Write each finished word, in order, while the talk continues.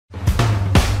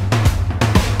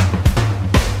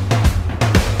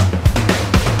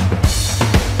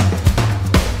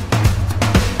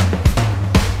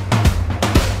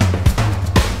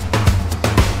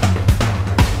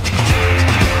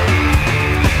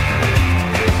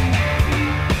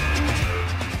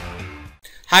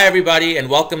Hi, everybody, and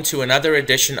welcome to another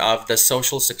edition of The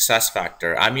Social Success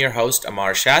Factor. I'm your host,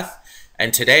 Amar Sheth,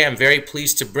 and today I'm very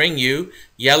pleased to bring you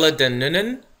Jelle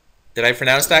Dunnden. Did I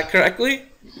pronounce that correctly?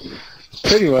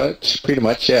 Pretty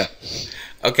much, yeah.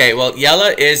 Okay, well,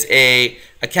 Jelle is a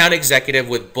account executive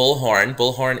with Bullhorn.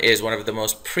 Bullhorn is one of the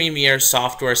most premier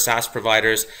software SaaS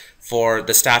providers for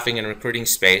the staffing and recruiting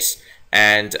space.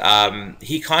 And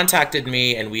he contacted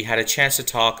me and we had a chance to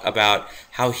talk about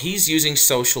how he's using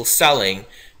social selling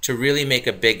to really make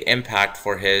a big impact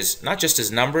for his, not just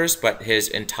his numbers, but his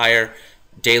entire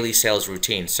daily sales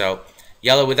routine. So,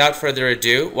 Jelle, without further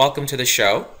ado, welcome to the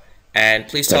show. And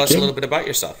please tell Thank us a you. little bit about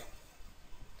yourself.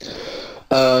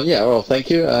 Yeah, well, thank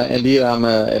you. Indeed, I'm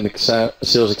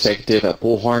sales executive at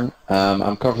Bullhorn.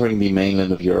 I'm covering the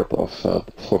mainland of Europe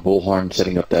for Bullhorn,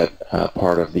 setting up that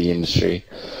part of the industry.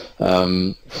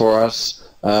 For us,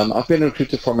 I've been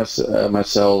recruited for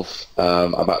myself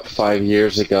about 5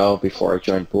 years ago before I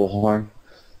joined Bullhorn,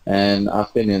 and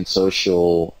I've been in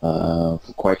social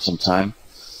for quite some time.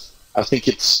 I think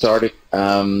it started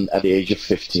at the age of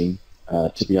 15.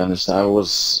 To be honest, I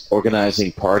was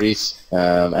organizing parties,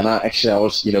 and I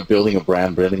was, building a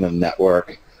brand, building a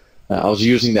network. I was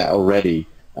using that already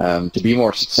to be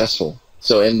more successful.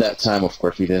 So in that time, of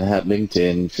course, we didn't have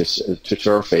LinkedIn,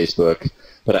 Twitter, or Facebook,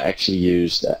 but I actually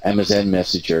used MSN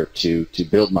Messenger to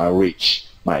build my reach,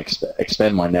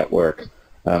 expand my network,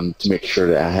 to make sure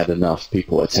that I had enough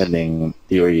people attending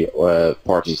the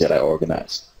parties that I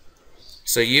organized.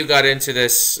 So you got into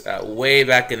this way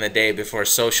back in the day before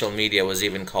social media was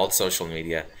even called social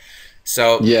media.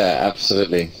 So Yeah,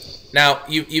 absolutely. now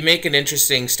you make an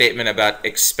interesting statement about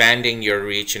expanding your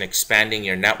reach and expanding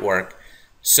your network.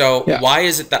 So Yeah. why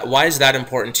is that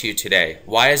important to you today?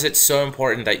 Why is it so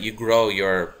important that you grow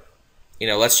your,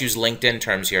 let's use LinkedIn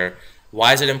terms here.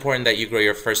 Why is it important that you grow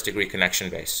your first degree connection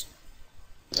base?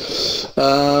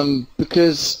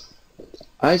 Because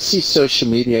I see social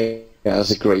media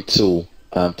as a great tool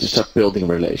to start building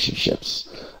relationships.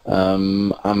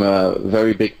 I'm a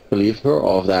very big believer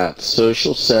of that.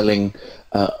 Social selling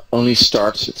only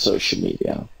starts with social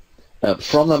media.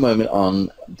 From that moment on,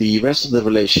 the rest of the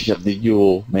relationship that you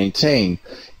will maintain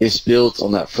is built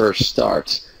on that first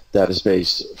start that is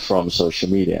based from social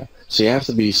media. So you have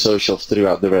to be social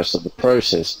throughout the rest of the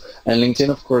process. And LinkedIn,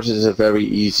 of course, is a very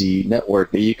easy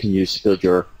network that you can use to build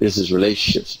your business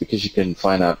relationships, because you can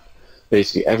find out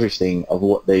basically everything of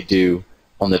what they do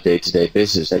on the day-to-day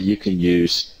business that you can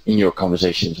use in your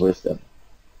conversations with them.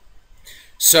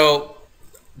 So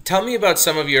tell me about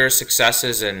some of your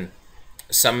successes and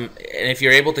if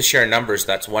you're able to share numbers,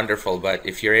 that's wonderful. But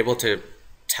if you're able to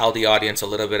tell the audience a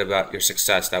little bit about your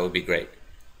success, that would be great.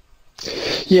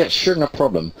 Yeah, sure, no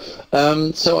problem.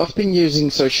 So I've been using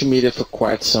social media for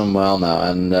quite some while now,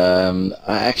 and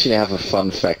I actually have a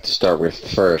fun fact to start with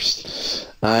first.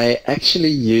 I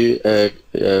actually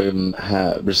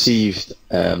received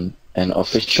an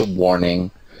official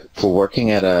warning for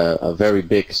working at a very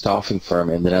big staffing firm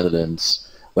in the Netherlands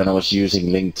when I was using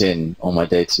LinkedIn on my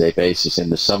day-to-day basis in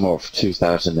the summer of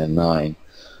 2009.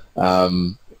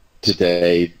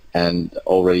 Today, and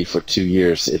already for 2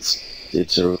 years,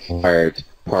 it's a required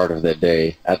part of their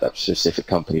day at that specific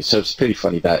company. So it's pretty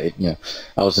funny that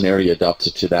I was an early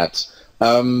adopter to that.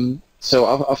 So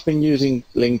I've been using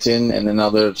LinkedIn and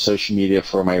another social media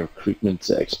for my recruitment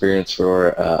experience for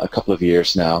a couple of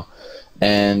years now.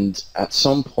 And at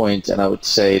some point, and I would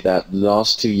say that the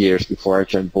last 2 years before I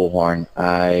joined Bullhorn,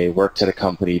 I worked at a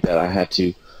company that I had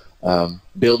to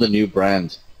build a new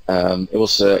brand. It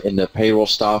was in the payroll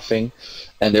staffing,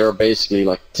 and there were basically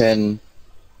like 10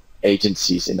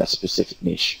 agencies in that specific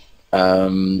niche.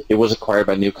 It was acquired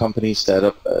by new companies, set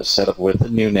up with a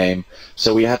new name,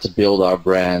 so we had to build our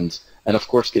brand and of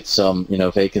course get some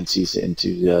vacancies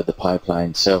into the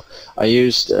pipeline. So I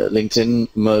used LinkedIn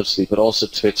mostly, but also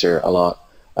Twitter a lot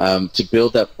to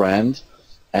build that brand,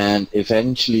 and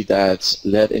eventually that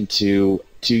led into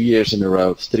 2 years in a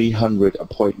row, 300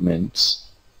 appointments,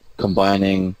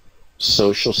 combining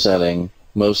social selling,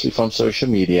 mostly from social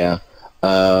media,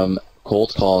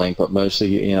 cold calling, but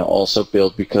mostly also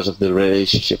built because of the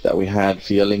relationship that we had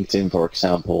via LinkedIn, for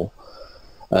example.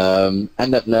 And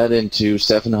that led into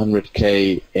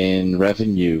 700K in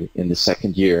revenue in the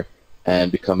second year, and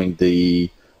becoming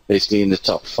basically in the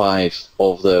top 5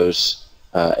 of those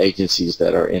agencies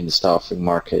that are in the staffing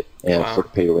market Wow. for the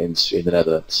payroll industry in the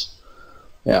Netherlands.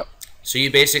 Yeah. So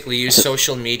you basically use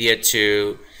social media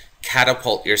to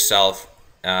catapult yourself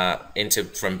into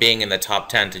from being in the top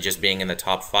 10 to just being in the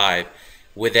top 5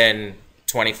 within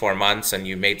 24 months, and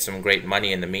you made some great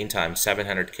money in the meantime.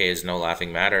 700K is no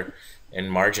laughing matter in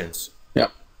margins. Yeah.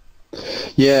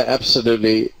 Yeah,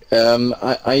 absolutely.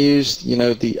 I used,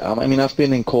 I mean, I've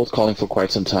been in cold calling for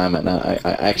quite some time, and I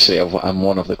actually, I'm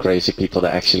one of the crazy people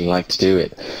that actually like to do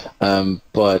it.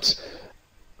 But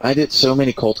I did so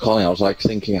many cold calling. I was like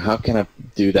thinking, how can I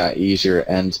do that easier?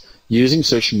 And using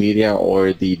social media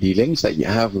or the links that you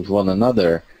have with one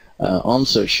another on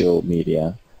social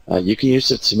media, you can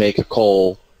use it to make a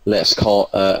call less cold,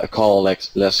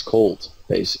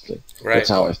 basically. Right. That's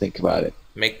how I think about it.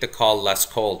 Make the call less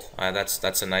cold.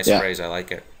 That's a nice Yeah. phrase. I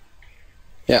like it.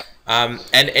 Yeah.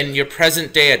 And in your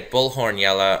present day at Bullhorn,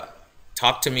 Jelle,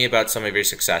 talk to me about some of your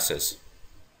successes.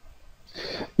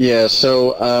 Yeah,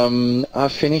 so I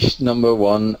finished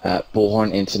 #1 at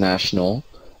Bullhorn International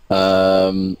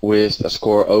with a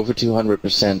score over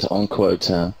 200% on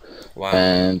quota, Wow.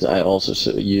 and I also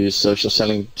use social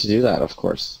selling to do that, of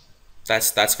course.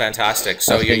 That's fantastic.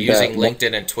 So I you're think using that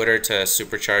LinkedIn and Twitter to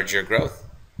supercharge your growth.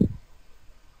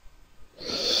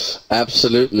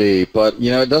 Absolutely, but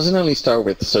it doesn't only start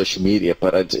with social media,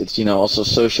 but it's also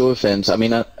social events. I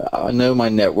mean, I know my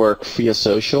network via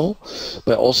social,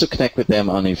 but also connect with them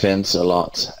on events a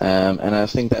lot, and I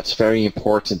think that's very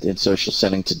important in social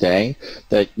selling today.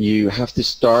 That you have to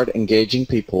start engaging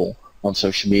people on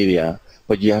social media,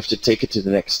 but you have to take it to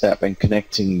the next step and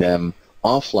connecting them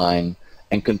offline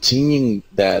and continuing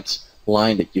that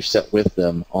line that you've set with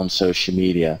them on social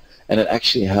media, and it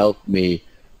actually helped me.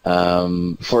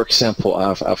 For example,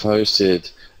 I've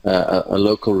hosted a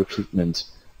local recruitment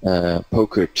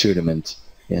poker tournament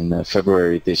in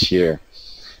February this year,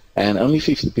 and only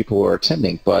 50 people were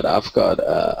attending, but I've got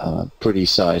a pretty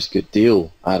sized good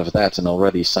deal out of that and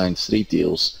already signed 3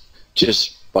 deals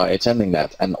just by attending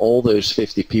that, and all those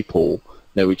 50 people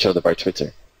know each other by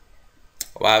Twitter.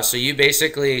 Wow. So you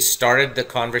basically started the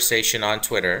conversation on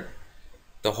Twitter.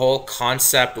 The whole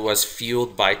concept was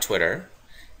fueled by Twitter.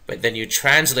 But then you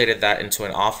translated that into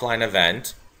an offline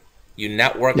event. You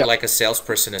networked Yep. like a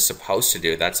salesperson is supposed to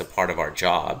do. That's a part of our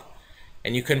job.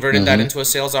 And you converted that into a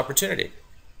sales opportunity.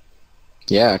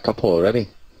 Yeah, a couple already.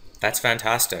 That's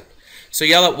fantastic. So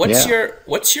Jelle, what's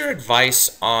your advice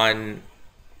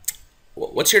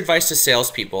to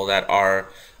salespeople that are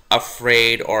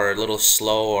afraid or a little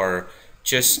slow or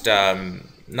just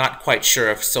not quite sure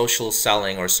if social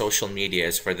selling or social media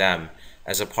is for them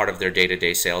as a part of their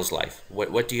day-to-day sales life?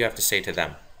 What do you have to say to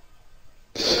them?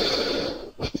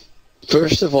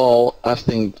 First of all, I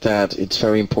think that it's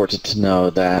very important to know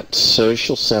that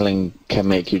social selling can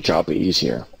make your job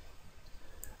easier.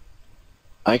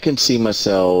 I can see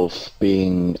myself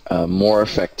being more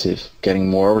effective, getting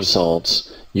more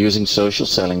results using social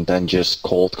selling than just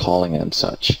cold calling and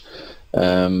such.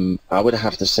 I would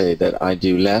have to say that I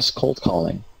do less cold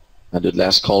calling. I do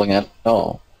less calling at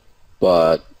all,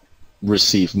 but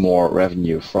receive more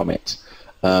revenue from it,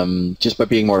 just by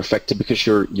being more effective, because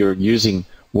you're using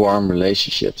warm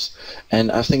relationships.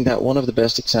 And I think that one of the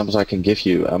best examples I can give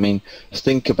you, I mean,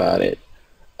 think about it.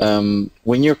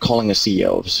 When you're calling a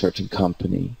CEO of a certain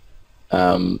company,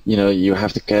 you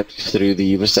have to get through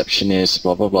the receptionist,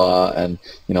 blah blah blah, and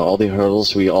all the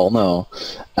hurdles we all know.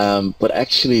 But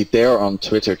actually, they're on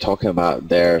Twitter talking about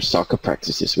their soccer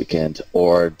practice this weekend,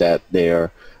 or that they're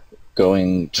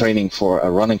training for a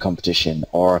running competition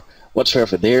or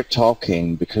whatsoever. They're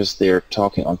talking because they're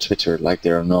talking on Twitter like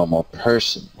they're a normal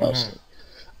person mostly.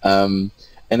 And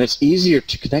it's easier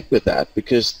to connect with that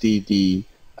because the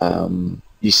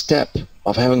step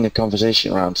of having a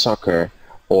conversation around soccer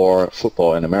or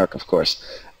football in America, of course,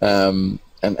 and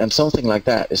something like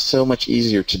that is so much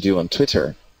easier to do on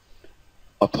Twitter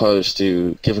opposed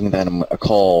to giving them a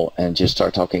call and just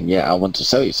start talking. Yeah, I want to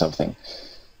sell you something.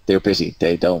 They're busy.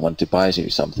 They don't want to buy you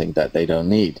something that they don't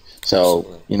need. So,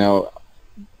 Absolutely.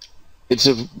 It's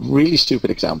a really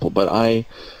stupid example, but I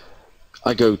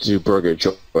go to burger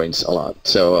joints a lot.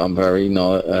 So I'm very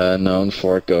known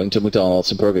for going to McDonald's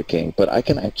and Burger King. But I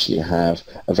can actually have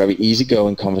a very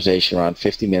easygoing conversation around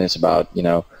 50 minutes about,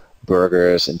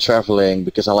 burgers and traveling,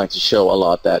 because I like to show a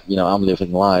lot that, I'm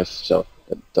living life. So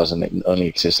it doesn't only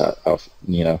exist out of,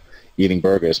 eating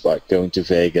burgers, but going to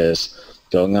Vegas,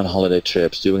 going on holiday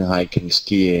trips, doing hiking,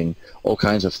 skiing, all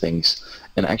kinds of things.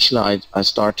 And actually, I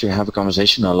start to have a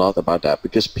conversation a lot about that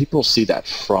because people see that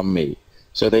from me.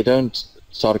 So they don't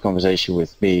start a conversation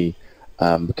with me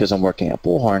because I'm working at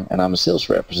Bullhorn and I'm a sales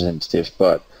representative,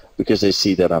 but because they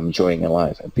see that I'm enjoying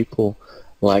life. And people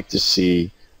like to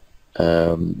see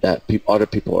that other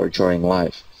people are enjoying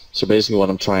life. So basically what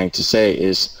I'm trying to say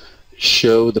is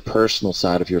show the personal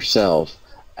side of yourself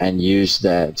and use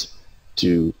that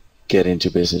to get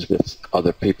into business with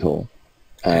other people.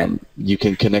 You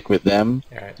can connect with them,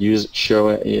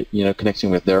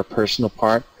 connecting with their personal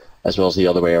part, as well as the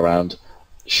other way around,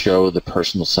 show the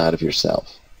personal side of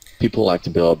yourself. people like to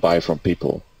be able to buy from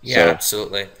people. Yeah, So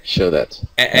absolutely. show that.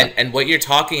 And what you're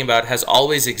talking about has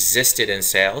always existed in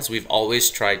sales. We've always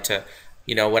tried to,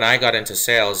 you know, when I got into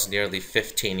sales nearly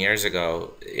 15 years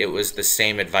ago, it was the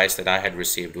same advice that I had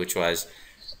received, which was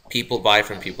people buy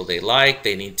from people they like.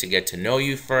 They need to get to know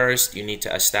you first. You need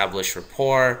to establish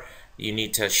rapport. You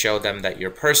need to show them that you're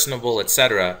personable,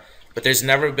 etc. But there's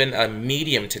never been a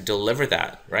medium to deliver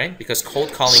that, right? Because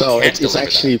cold calling can't it's deliver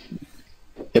actually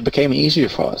that. it became easier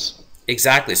for us.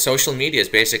 Exactly. Social media has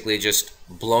basically just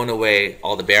blown away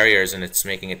all the barriers, and it's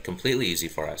making it completely easy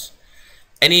for us.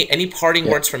 Any parting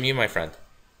words from you, my friend?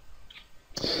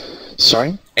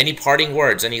 Sorry? Any parting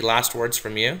words? Any last words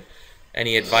from you?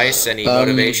 Any advice? Any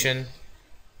motivation?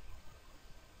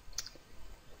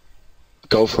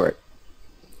 Go for it.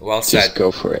 Well said. Just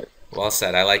go for it. Well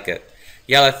said. I like it.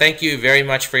 Jelle, thank you very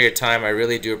much for your time. I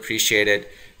really do appreciate it.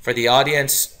 For the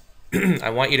audience, I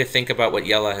want you to think about what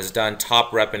Jelle has done.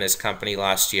 Top rep in his company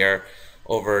last year,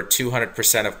 over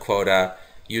 200% of quota,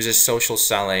 uses social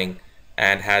selling,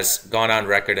 and has gone on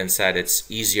record and said it's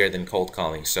easier than cold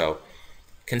calling. So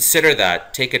consider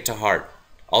that. Take it to heart.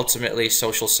 Ultimately,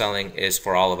 social selling is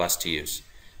for all of us to use.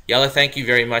 Jelle, thank you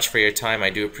very much for your time. I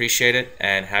do appreciate it,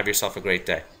 and have yourself a great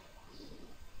day.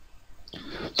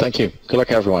 Thank you. Good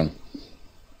luck, everyone.